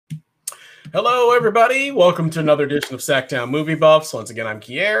Hello, everybody. Welcome to another edition of Sacktown Movie Buffs. Once again, I'm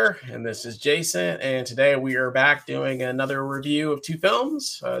Kier, and this is Jason. And today we are back doing another review of two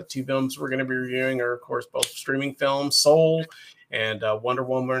films. Two films we're going to be reviewing are, of course, both streaming films, Soul and Wonder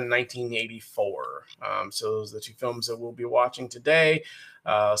Woman 1984. So those are the two films that we'll be watching today.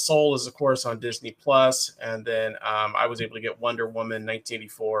 Soul is, of course, on Disney Plus, and then I was able to get Wonder Woman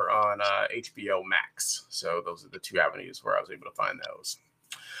 1984 on HBO Max. So those are the two avenues where I was able to find those.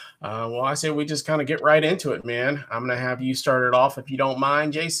 Well, I say we just kind of get right into it, man. I'm going to have you start it off if you don't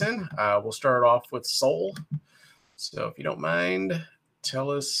mind, Jason. We'll start off with Soul. So if you don't mind,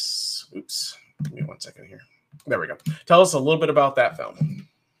 tell us. Oops. Give me 1 second here. There we go. Tell us a little bit about that film.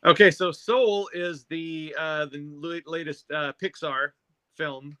 Okay, so Soul is the latest Pixar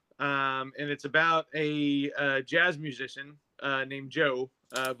film, and it's about a jazz musician named Joe,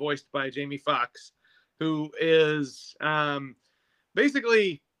 voiced by Jamie Foxx, who is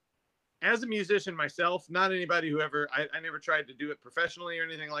basically, as a musician myself, not anybody who ever, I never tried to do it professionally or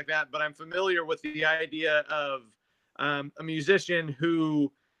anything like that, but I'm familiar with the idea of a musician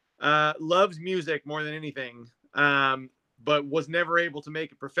who loves music more than anything, but was never able to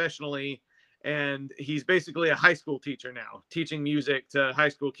make it professionally. And he's basically a high school teacher now, teaching music to high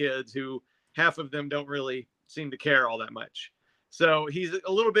school kids who half of them don't really seem to care all that much. So he's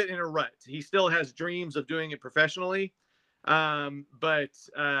a little bit in a rut. He still has dreams of doing it professionally. But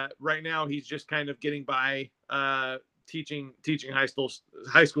right now he's just kind of getting by teaching high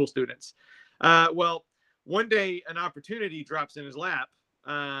school students. Well, one day an opportunity drops in his lap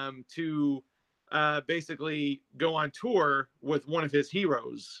to basically go on tour with one of his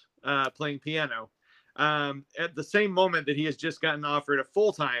heroes playing piano at the same moment that he has just gotten offered a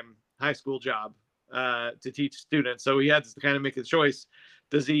full-time high school job to teach students. So he had to kind of make a choice.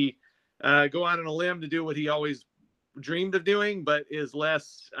 Does he go out on a limb to do what he always dreamed of doing but is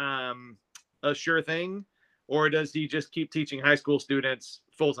less a sure thing, or does he just keep teaching high school students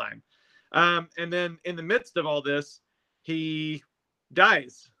full-time? And then in the midst of all this, he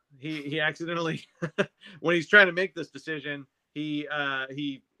dies. He accidentally when he's trying to make this decision, he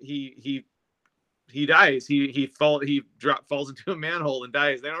dies. He falls into a manhole and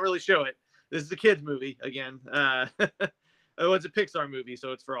dies. They don't really show it. This is a kids movie again. It's a Pixar movie,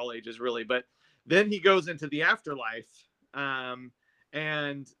 so it's for all ages really. But then he goes into the afterlife,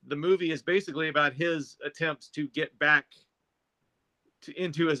 and the movie is basically about his attempts to get back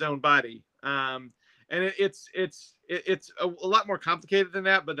into his own body. And it's a lot more complicated than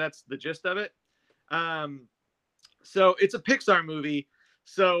that, but that's the gist of it. So it's a Pixar movie,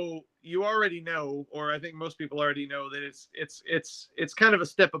 so you already know, or I think most people already know, that it's kind of a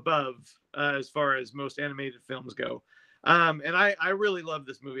step above as far as most animated films go. And I really love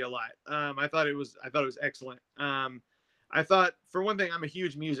this movie a lot. I thought it was excellent. I thought, for one thing, I'm a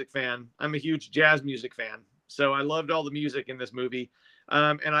huge music fan. I'm a huge jazz music fan. So I loved all the music in this movie.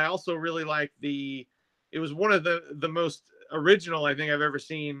 And I also really liked it was one of the most original, I think I've ever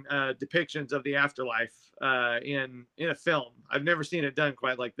seen, depictions of the afterlife in a film. I've never seen it done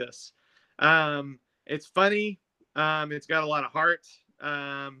quite like this. It's funny. It's got a lot of heart.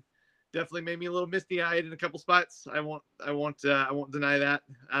 Definitely made me a little misty-eyed in a couple spots. I won't deny that.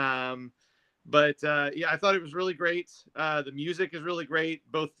 But yeah, I thought it was really great. The music is really great.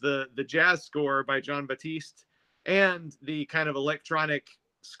 Both the jazz score by Jon Batiste and the kind of electronic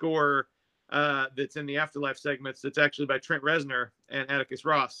score that's in the afterlife segments, that's actually by Trent Reznor and Atticus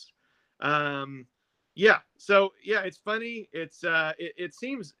Ross. Yeah, so yeah, it's funny. It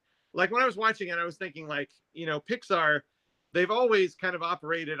seems like, when I was watching it, I was thinking, like, Pixar, they've always kind of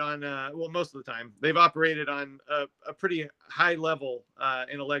operated on, well, most of the time, they've operated on a pretty high level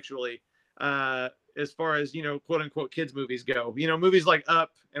intellectually, as far as, quote unquote kids movies go. Movies like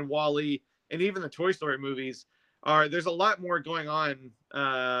Up and WALL-E and even the Toy Story movies there's a lot more going on,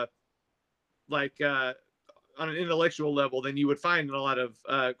 like on an intellectual level than you would find in a lot of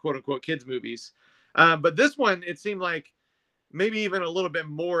quote unquote kids movies. But this one, it seemed like maybe even a little bit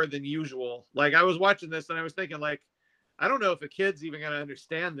more than usual. Like, I was watching this and I was thinking, like, I don't know if a kid's even going to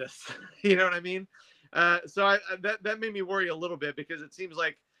understand this. You know what I mean? So that made me worry a little bit, because it seems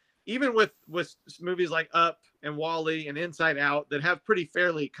like even with movies like Up and WALL-E and Inside Out that have pretty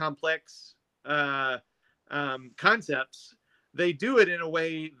fairly complex concepts, they do it in a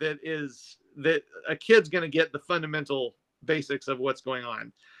way that a kid's going to get the fundamental basics of what's going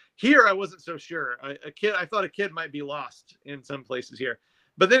on. Here, I wasn't so sure. I thought a kid might be lost in some places here.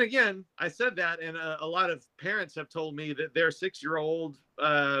 But then again, I said that, and a lot of parents have told me that their 6-year-old,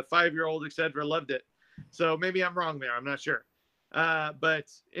 5-year-old, etc., loved it. So maybe I'm wrong there. I'm not sure.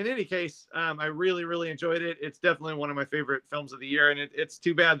 But in any case, I really, really enjoyed it. It's definitely one of my favorite films of the year, and it's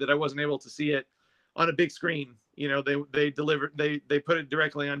too bad that I wasn't able to see it on a big screen. You know, they put it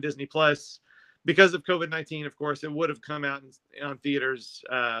directly on Disney Plus because of COVID-19. Of course, it would have come out on theaters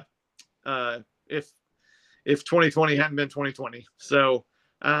if 2020 hadn't been 2020. So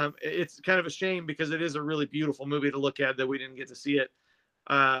it's kind of a shame because it is a really beautiful movie to look at that we didn't get to see it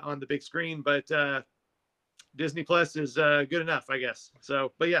on the big screen, but Disney Plus is good enough, I guess.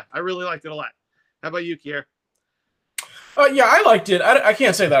 So, but yeah, I really liked it a lot. How about you, Kier? Yeah, I liked it. I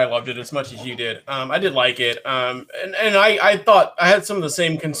can't say that I loved it as much as you did. I did like it. And I thought I had some of the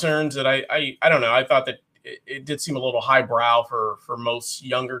same concerns that I don't know. I thought that it did seem a little highbrow for most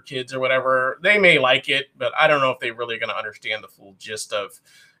younger kids or whatever. They may like it, but I don't know if they really going to understand the full gist of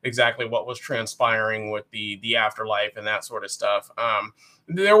exactly what was transpiring with the afterlife and that sort of stuff.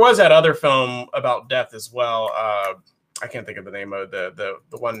 There was that other film about death as well. I can't think of the name of the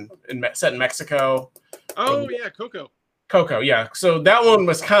one set in Mexico. Oh yeah, Coco, yeah. So that one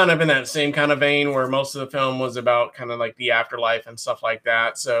was kind of in that same kind of vein where most of the film was about kind of like the afterlife and stuff like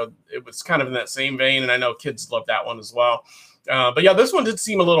that. So it was kind of in that same vein, and I know kids love that one as well. But yeah, this one did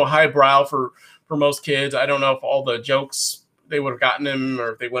seem a little highbrow for most kids. I don't know if all the jokes they would have gotten them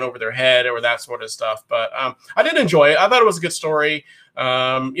or if they went over their head or that sort of stuff. But I did enjoy it. I thought it was a good story.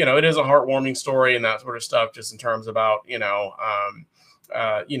 It is a heartwarming story and that sort of stuff, just in terms about, the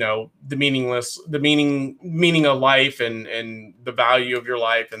meaning of life and the value of your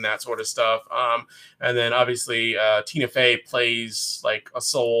life and that sort of stuff. And then obviously Tina Fey plays like a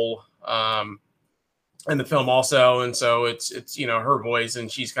soul in the film also. And so it's her voice,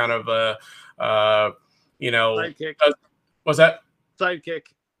 and she's kind of sidekick. What's that? Sidekick.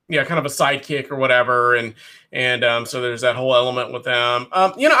 Yeah, kind of a sidekick or whatever, and so there's that whole element with them.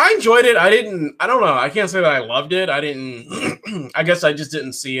 I enjoyed it. I don't know. I can't say that I loved it. I didn't. I guess I just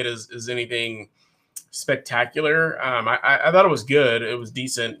didn't see it as anything spectacular. I thought it was good. It was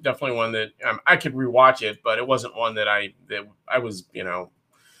decent. Definitely one that I could rewatch it, but it wasn't one that I was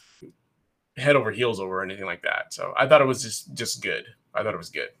head over heels over or anything like that. So I thought it was just good. I thought it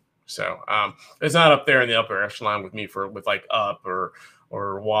was good. So it's not up there in the upper echelon with me with like Up or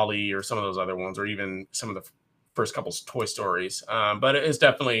WALL-E or some of those other ones, or even some of the first couple Toy Stories. But it's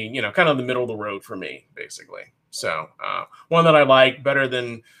definitely, kind of the middle of the road for me, basically. So one that I like better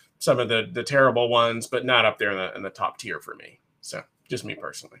than some of the terrible ones, but not up there in the top tier for me. So just me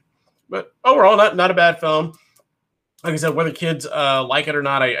personally. But overall, not a bad film. Like I said, whether kids like it or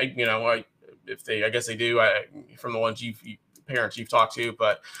not, I guess they do. From the ones parents you've talked to,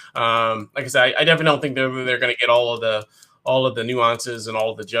 but like I said, I definitely don't think they're going to get all of the nuances and all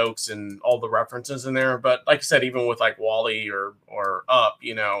of the jokes and all the references in there. But like I said, even with like WALL-E or Up,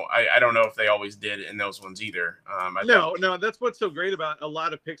 I don't know if they always did in those ones either. No, that's what's so great about a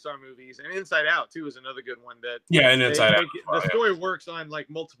lot of Pixar movies, and Inside Out too is another good one. And Inside Out, the story works on like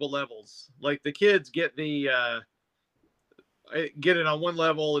multiple levels. Like the kids get it on one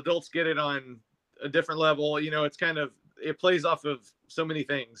level, adults get it on a different level. It's kind of, it plays off of so many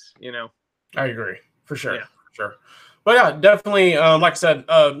things. I agree for sure. Yeah. Sure. But yeah, definitely, like I said,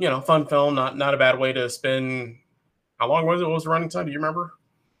 fun film, not a bad way to spend. How long was it? What was the running time? Do you remember?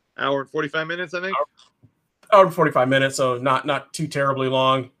 Hour and 45 minutes, I think. Hour and 45 minutes, so not too terribly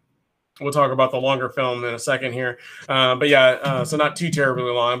long. We'll talk about the longer film in a second here. But yeah, so not too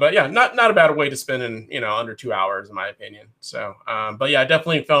terribly long. But yeah, not a bad way to spend in, under 2 hours, in my opinion. So, but yeah,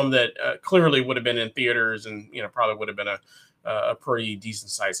 definitely a film that clearly would have been in theaters and, probably would have been a pretty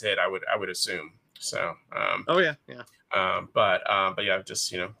decent sized hit, I would assume. So, yeah. But yeah,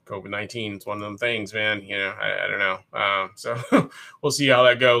 just, COVID-19 is one of them things, man. I don't know. So we'll see how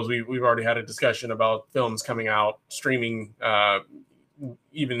that goes. We've already had a discussion about films coming out streaming,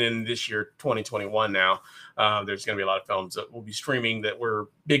 even in this year, 2021 now. There's going to be a lot of films that will be streaming that were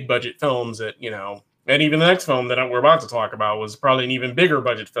big budget films that, and even the next film that we're about to talk about was probably an even bigger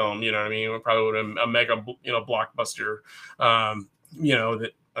budget film. You know what I mean? It probably would have a mega, blockbuster,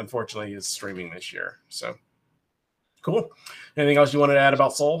 that unfortunately is streaming this year. So cool. Anything else you wanted to add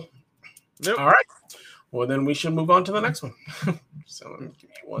about Soul? Nope. All right. Well, then we should move on to the next one. So let me give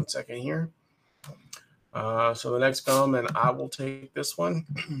you 1 second here. So the next film, and I will take this one,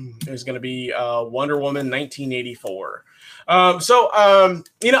 is going to be Wonder Woman 1984. I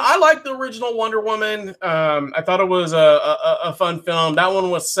like the original Wonder Woman. I thought it was a fun film. That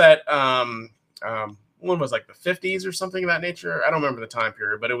one was set, one was like the 50s or something of that nature. I don't remember the time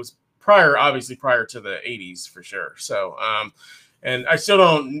period, but it was obviously prior to the 80s for sure. So, and I still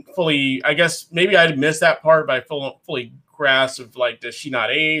don't fully, I guess maybe I missed that part, but I fully grasp of like, does she not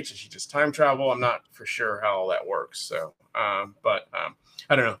age? Does she just time travel? I'm not for sure how all that works. So, but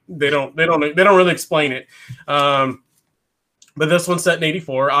I don't know. They don't really explain it. But this one's set in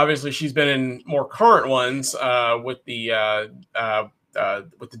 '84. Obviously, she's been in more current ones with the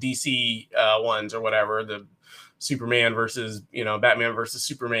DC ones or whatever, the Superman versus Batman versus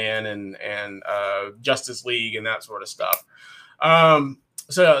Superman and Justice League and that sort of stuff.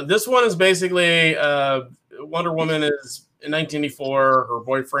 So this one is basically Wonder Woman is in 1984. Her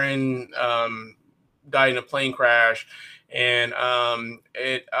boyfriend died in a plane crash. And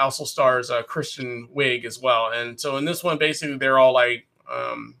it also stars Kristen Wiig as well. And so in this one, basically, they're all like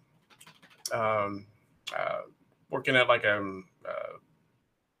working at like the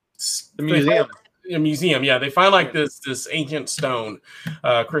museum. A museum, yeah. They find like this ancient stone.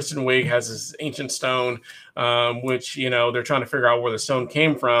 Kristen Wiig has this ancient stone, which they're trying to figure out where the stone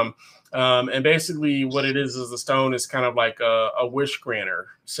came from. And basically, what it is the stone is kind of like a wish granter.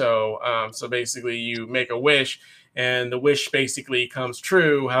 So basically, you make a wish. And the wish basically comes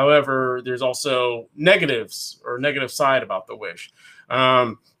true. However, there's also negatives or negative side about the wish.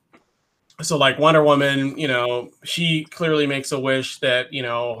 So like Wonder Woman, she clearly makes a wish that,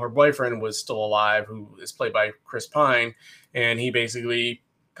 her boyfriend was still alive, who is played by Chris Pine, and he basically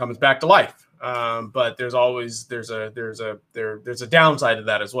comes back to life. But there's a downside to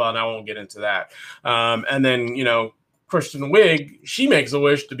that as well. And I won't get into that. And then, Kristen Wiig, she makes a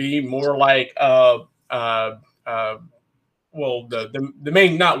wish to be more like, the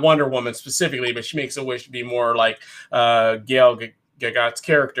main, not Wonder Woman specifically, but she makes a wish to be more like Gail Gadot's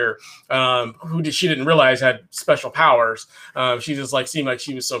character, she didn't realize had special powers. She just seemed like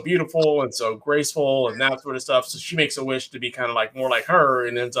she was so beautiful and so graceful and that sort of stuff. So she makes a wish to be kind of like more like her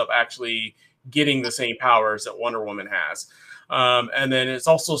and ends up actually getting the same powers that Wonder Woman has. And then it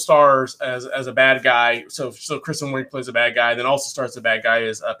also stars as a bad guy. So Kristen Wiig plays a bad guy. Then also stars a bad guy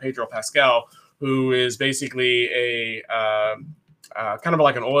is Pedro Pascal, who is basically a kind of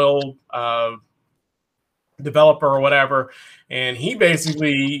like an oil developer or whatever. And he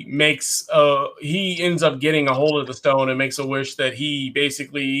basically he ends up getting a hold of the stone and makes a wish that he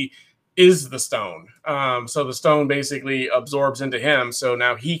basically is the stone. So the stone basically absorbs into him. So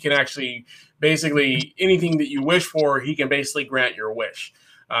now he can actually basically anything that you wish for, he can basically grant your wish.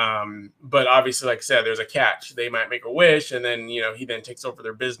 But obviously, like I said, there's a catch. They might make a wish and then, he then takes over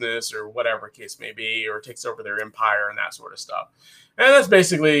their business or whatever case may be, or takes over their empire and that sort of stuff. And that's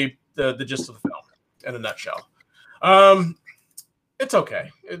basically the gist of the film in a nutshell. It's okay.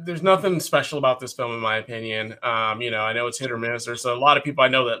 There's nothing special about this film, in my opinion. I know it's hit or miss. There's a lot of people I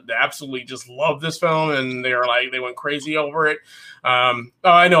know that absolutely just love this film and they went crazy over it.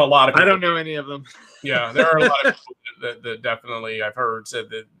 I know a lot of people. I don't know any of them. Yeah, there are a lot of people that definitely I've heard said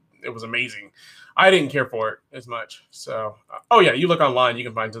that it was amazing. I didn't care for it as much. So, you look online, you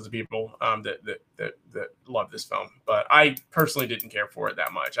can find tons of people that love this film. But I personally didn't care for it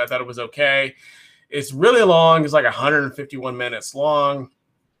that much. I thought it was okay. It's really long. It's like 151 minutes long.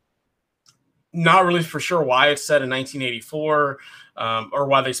 Not really for sure why it's set in 1984 or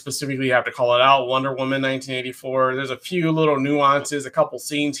why they specifically have to call it out Wonder Woman 1984. There's a few little nuances, a couple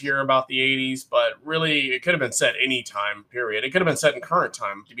scenes here about the 80s, but really it could have been set any time period. It could have been set in current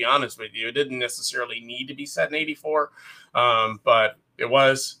time, to be honest with you. It didn't necessarily need to be set in 84, but it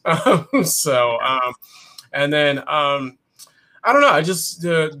was. And then I don't know. I just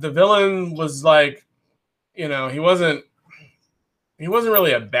the villain was like, he wasn't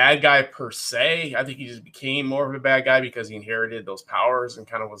really a bad guy per se. I think he just became more of a bad guy because he inherited those powers and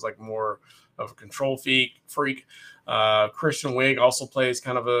kind of was like more of a control freak. Kristen Wiig also plays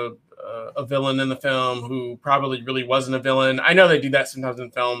kind of a villain in the film who probably really wasn't a villain. I know they do that sometimes in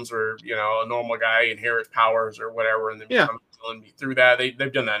films where a normal guy inherits powers or whatever and then becomes a villain through that.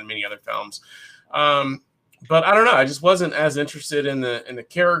 They've done that in many other films. But I don't know. I just wasn't as interested in the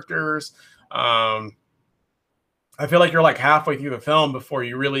characters. I feel like you're like halfway through the film before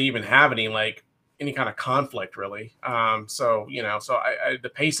you really even have any kind of conflict, really. So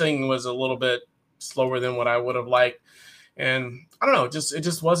the pacing was a little bit slower than what I would have liked, and I don't know. It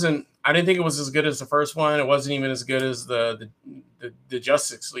just wasn't. I didn't think it was as good as the first one. It wasn't even as good as the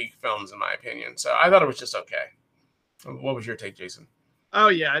Justice League films, in my opinion. So I thought it was just okay. What was your take, Jason? Oh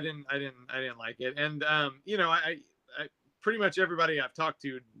yeah, I didn't like it, and I pretty much everybody I've talked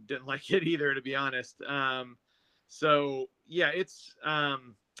to didn't like it either, to be honest. So yeah, it's I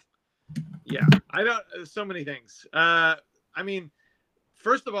don't so many things. I mean,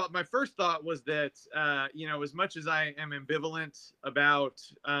 first of all, my first thought was that as much as I am ambivalent about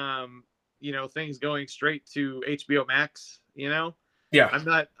things going straight to HBO Max, yeah,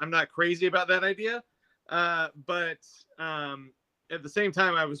 I'm not crazy about that idea. But at the same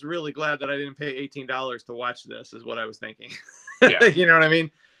time, I was really glad that I didn't pay $18 to watch this, is what I was thinking. Yeah. You know what I mean?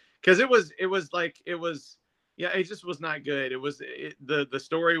 Because it was yeah, it just was not good. The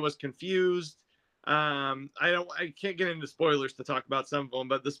story was confused. I can't get into spoilers to talk about some of them,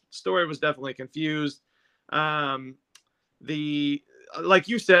 but the story was definitely confused. Like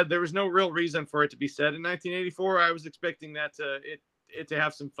you said, there was no real reason for it to be set in 1984. I was expecting that to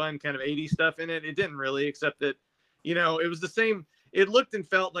have some fun kind of 80s stuff in it. It didn't really, except that, it was the same. It looked and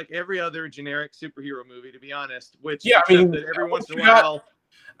felt like every other generic superhero movie, to be honest. Which, yeah, I mean, that every once in a while,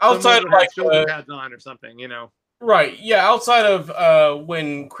 outside of like shoulder pads on or something, Right. Yeah. Outside of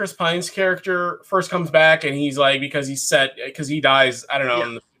when Chris Pine's character first comes back and he's like, because he dies, I don't know,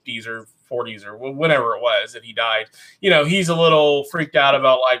 in the 50s or 40s or whenever it was that he died, he's a little freaked out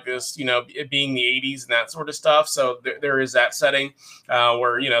about like this, it being the 80s and that sort of stuff. So there is that setting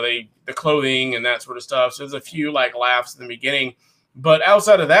where, the clothing and that sort of stuff. So there's a few like laughs in the beginning. But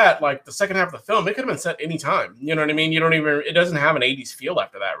outside of that, like the second half of the film, it could have been set any time. You know what I mean? It doesn't have an 80s feel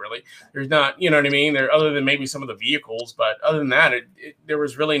after that, really. There's not, you know what I mean? Other than maybe some of the vehicles, but other than that, there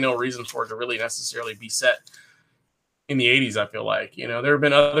was really no reason for it to really necessarily be set in the 80s, I feel like. There have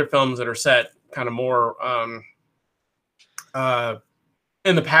been other films that are set kind of more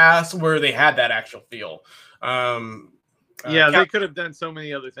in the past where they had that actual feel. They could have done so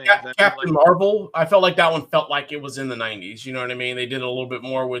many other things. Captain Marvel, I felt like that one felt like it was in the 90s. You know what I mean? They did a little bit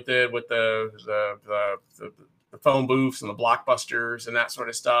more with it, with the phone booths and the blockbusters and that sort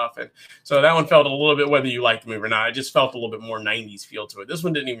of stuff. And so that one felt a little bit, whether you liked the movie or not, it just felt a little bit more 90s feel to it. This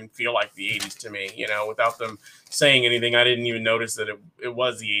one didn't even feel like the 80s to me. Without them saying anything, I didn't even notice that it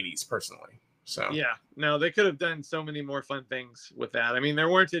was the 80s personally. So yeah, no, they could have done so many more fun things with that. I mean,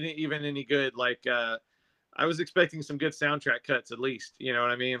 there weren't even any good, like, I was expecting some good soundtrack cuts at least, you know what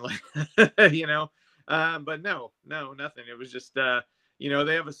I mean? Like, but no, nothing. It was just, they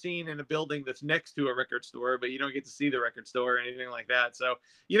have a scene in a building that's next to a record store, but you don't get to see the record store or anything like that. So,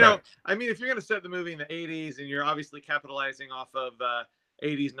 right. I mean, if you're going to set the movie in the 80s and you're obviously capitalizing off of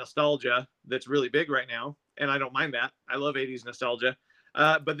 80s nostalgia, that's really big right now. And I don't mind that. I love 80s nostalgia.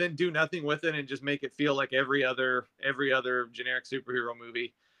 But then do nothing with it and just make it feel like every other generic superhero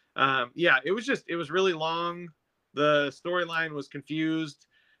movie. It was really long. The storyline was confused.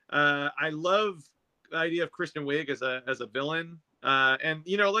 I love the idea of Kristen Wiig as a villain. And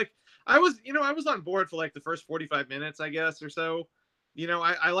I was on board for like the first 45 minutes, I guess, or so.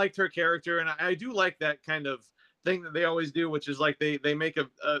 I liked her character, and I do like that kind of thing that they always do, which is like they make a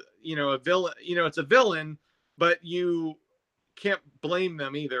villain. It's a villain, but you can't blame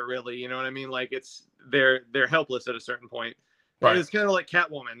them either, really. You know what I mean? Like they're helpless at a certain point. Right. It's kind of like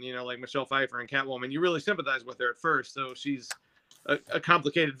Catwoman, like Michelle Pfeiffer and Catwoman. You really sympathize with her at first, so she's a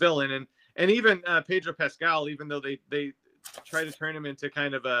complicated villain. And even Pedro Pascal, even though they try to turn him into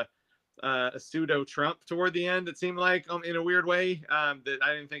kind of a pseudo Trump toward the end, it seemed like in a weird way that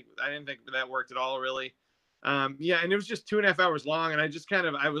I didn't think that worked at all, really. And it was just 2.5 hours long, and I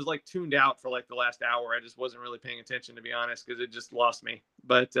was like tuned out for like the last hour. I just wasn't really paying attention, to be honest, because it just lost me.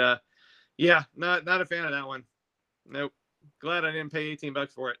 But not a fan of that one. Nope. Glad I didn't pay $18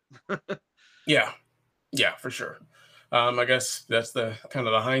 for it. Yeah, for sure. I guess that's the kind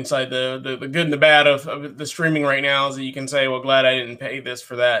of the hindsight, the good and the bad of the streaming right now is that you can say, well, glad I didn't pay this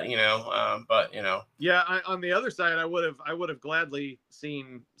for that, but Yeah, on the other side, I would have gladly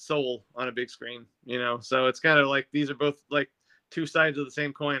seen Soul on a big screen, so it's kind of like these are both like two sides of the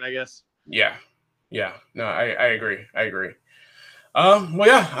same coin, I guess. Yeah. No, I agree. Well,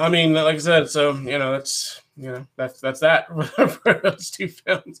 yeah, I mean, like I said, so, that's that for those two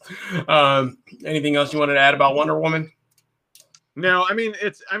films. Anything else you wanted to add about Wonder Woman? No, I mean,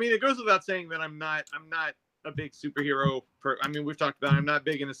 it goes without saying that I'm not a big superhero. We've talked about it, I'm not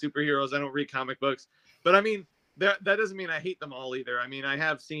big into superheroes. I don't read comic books, but I mean, that doesn't mean I hate them all either. I mean, I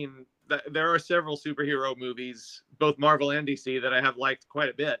have seen that there are several superhero movies, both Marvel and DC, that I have liked quite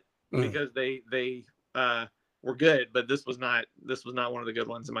a bit because they were good, but this was not one of the good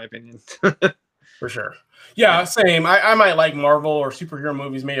ones, in my opinion. For sure. Yeah, same. I might like Marvel or superhero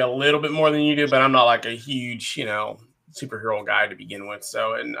movies maybe a little bit more than you do, but I'm not like a huge, superhero guy to begin with.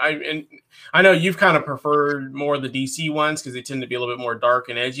 So, and I know you've kind of preferred more the DC ones because they tend to be a little bit more dark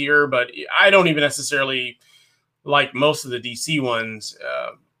and edgier, but I don't even necessarily like most of the DC ones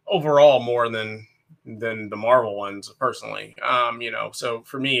overall more than the Marvel ones personally. So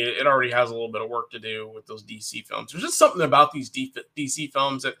for me, it already has a little bit of work to do with those DC films. There's just something about these DC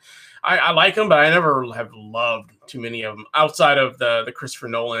films that I like them, but I never have loved too many of them outside of the Christopher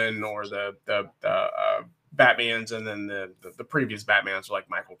Nolan or the Batmans, and then the previous Batmans were like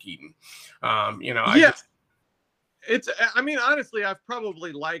Michael Keaton. You know, yeah. I mean, honestly, I've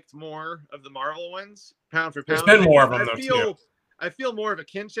probably liked more of the Marvel ones, pound for pound. There's been more of them, I feel more of a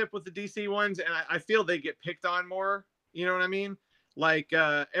kinship with the DC ones, and I feel they get picked on more. You know what I mean? Like,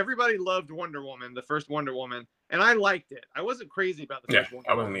 everybody loved Wonder Woman, the first Wonder Woman, and I liked it. I wasn't crazy about the first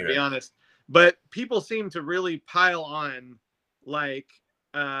Wonder Woman, to be honest. But people seem to really pile on, like,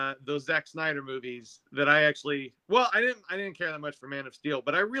 those Zack Snyder movies that I didn't care that much for Man of Steel,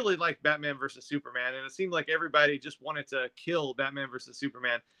 but I really liked Batman versus Superman, and it seemed like everybody just wanted to kill Batman versus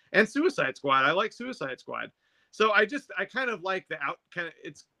Superman and Suicide Squad. I like Suicide Squad, so I kind of like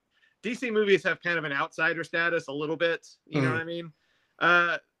it's DC movies have kind of an outsider status a little bit, you know what I mean?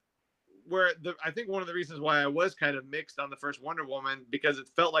 I think one of the reasons why I was kind of mixed on the first Wonder Woman, because it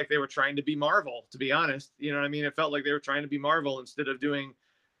felt like they were trying to be Marvel, to be honest. You know what I mean? It felt like they were trying to be Marvel instead of doing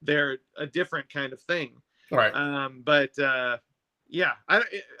a different kind of thing. Right. Yeah, I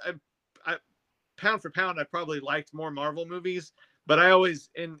pound for pound, I probably liked more Marvel movies, but I always,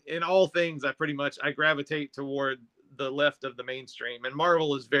 in all things, I gravitate toward the left of the mainstream, and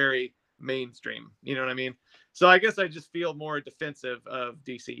Marvel is very mainstream. You know what I mean? So I guess I just feel more defensive of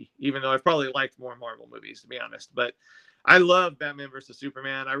DC, even though I've probably liked more Marvel movies, to be honest. But I love Batman versus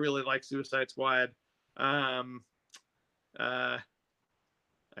Superman. I really like Suicide Squad. I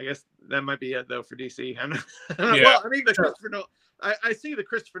guess that might be it, though, for DC. Well, I mean, I see the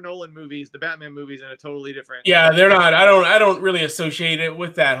Christopher Nolan movies, the Batman movies, in a totally different. Yeah, they're not. I don't really associate it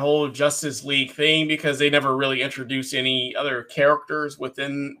with that whole Justice League thing, because they never really introduced any other characters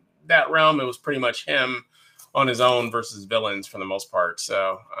within that realm. It was pretty much him on his own versus villains for the most part.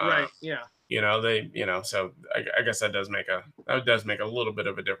 So right, yeah. So I guess that does make a little bit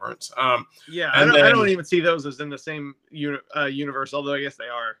of a difference. Yeah, I don't even see those as in the same universe, although I guess they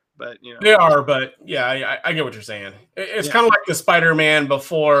are. But they are. But yeah, I get what you're saying. It's kind of like the Spider-Man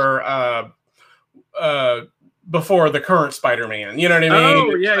before the current Spider-Man. You know what I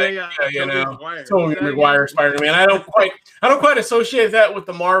mean? Oh, yeah. Tobey Maguire Spider-Man. I don't quite associate that with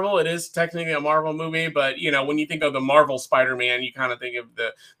the Marvel. It is technically a Marvel movie, but when you think of the Marvel Spider-Man, you kind of think of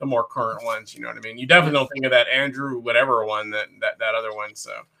the more current ones. You know what I mean? You definitely don't think of that Andrew whatever one, that other one.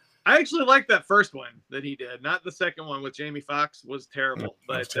 So I actually like that first one that he did. Not the second one with Jamie Foxx was terrible,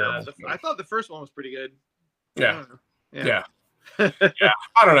 but I thought the first one was pretty good. Yeah. Yeah,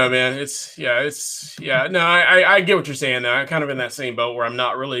 I don't know, man. No, I get what you're saying though. I'm kind of in that same boat where I'm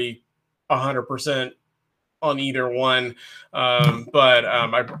not really 100% on either one, but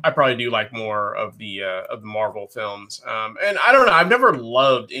I probably do like more of the Marvel films. And I don't know, I've never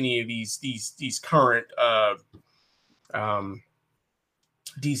loved any of these current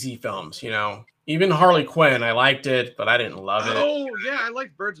DC films. Even Harley Quinn, I liked it, but I didn't love it. Oh yeah, I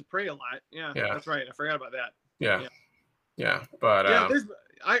liked Birds of Prey a lot. Yeah, that's right. I forgot about that. Yeah, but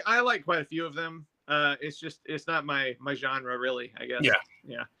I like quite a few of them. It's not my genre really, I guess.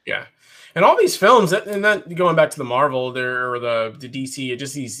 Yeah. And all these films, and then going back to the Marvel, the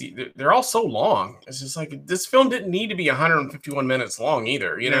DC, they're all so long. It's just like this film didn't need to be 151 minutes long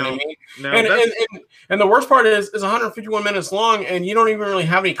either. You know what I mean? No, and the worst part is 151 minutes long, and you don't even really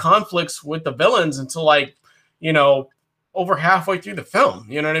have any conflicts with the villains until over halfway through the film.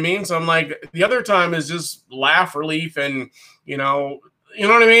 You know what I mean? So I'm like, the other time is just laugh relief, and you know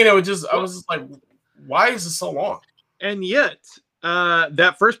what I mean? I was just like, why is this so long? And yet,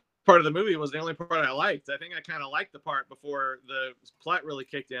 that first part of the movie was the only part I liked. I think I kind of liked the part before the plot really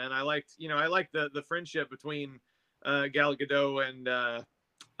kicked in. I liked the friendship between Gal Gadot and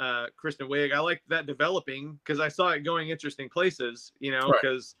Kristen Wiig. I liked that developing because I saw it going interesting places.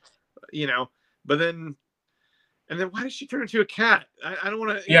 Because but then. And then why did she turn into a cat? I don't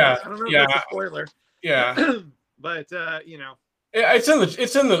want to. I don't know if that's a spoiler. Yeah. But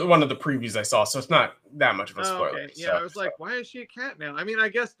it's in the one of the previews I saw, so it's not that much of a spoiler. Okay. Yeah, I was like, why is she a cat now? I mean, I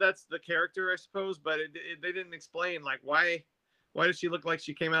guess that's the character, I suppose, but they didn't explain like why does she look like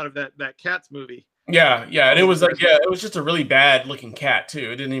she came out of that Cats movie? Yeah, and it was like it was just a really bad looking cat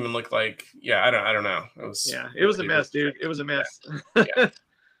too. It didn't even look like I don't know. It was a mess, dude. It was a mess. Yeah.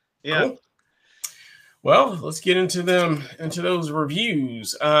 Cool. Well, let's get into those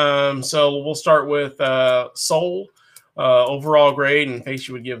reviews. So we'll start with Soul. Overall grade and Face,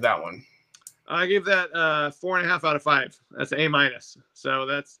 you would give that one. I give that 4.5 out of 5. That's an A-. So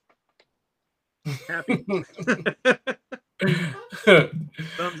that's happy.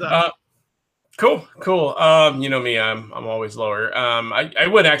 Thumbs up. Cool. You know me, I'm always lower. I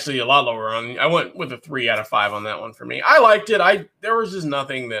went actually a lot lower on. I went with a 3 out of 5 on that one for me. I liked it. There was just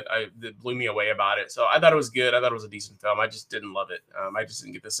nothing that blew me away about it. So I thought it was good. I thought it was a decent film. I just didn't love it. I just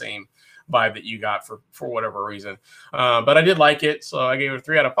didn't get the same vibe that you got for whatever reason. But I did like it, so I gave it a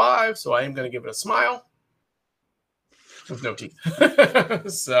 3 out of 5. So I am going to give it a smile with no teeth.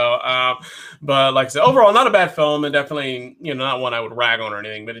 So, but like I said, overall, not a bad film, and definitely, not one I would rag on or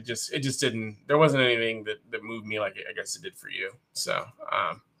anything. But it just didn't. There wasn't anything that moved me like I guess it did for you. So,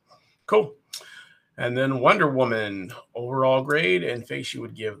 cool. And then Wonder Woman, overall grade and face you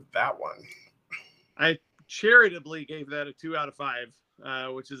would give that one. I charitably gave that a 2 out of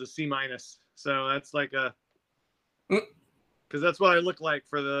 5, which is a C-. So that's like a, because that's what I look like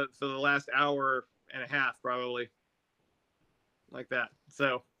for the last hour and a half, probably, like that.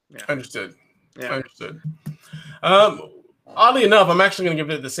 So yeah, understood. Yeah, understood. Oddly enough, I'm actually going to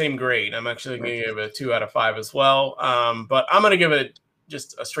give it the same grade. I'm actually going to give it a 2 out of 5 as well. But I'm going to give it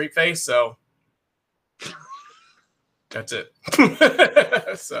just a straight face. So. That's it.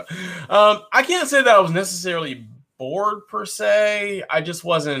 So, I can't say that I was necessarily bored per se. I just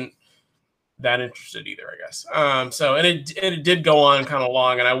wasn't that interested either, I guess. So, and it did go on kind of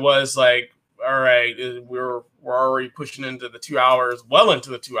long, and I was like, all right, we're already pushing into the 2 hours, well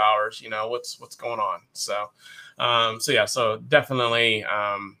into the 2 hours. What's going on? So, yeah, so definitely,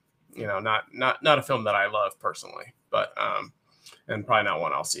 not a film that I love personally, but and probably not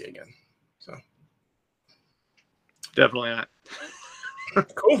one I'll see again. So. Definitely not.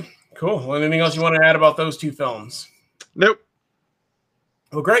 Cool. Well, anything else you want to add about those two films? Nope.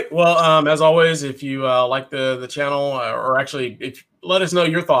 Well, great. Well, as always, if you like the channel, or actually, let us know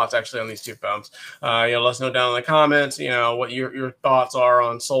your thoughts actually on these two films. Let us know down in the comments. What your thoughts are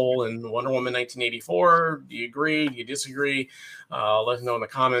on Soul and Wonder Woman 1984. Do you agree? Do you disagree? Let us know in the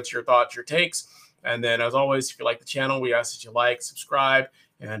comments your thoughts, your takes. And then, as always, if you like the channel, we ask that you like, subscribe,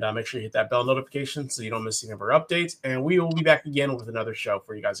 and make sure you hit that bell notification so you don't miss any of our updates. And we will be back again with another show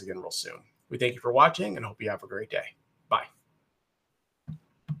for you guys again real soon. We thank you for watching and hope you have a great day.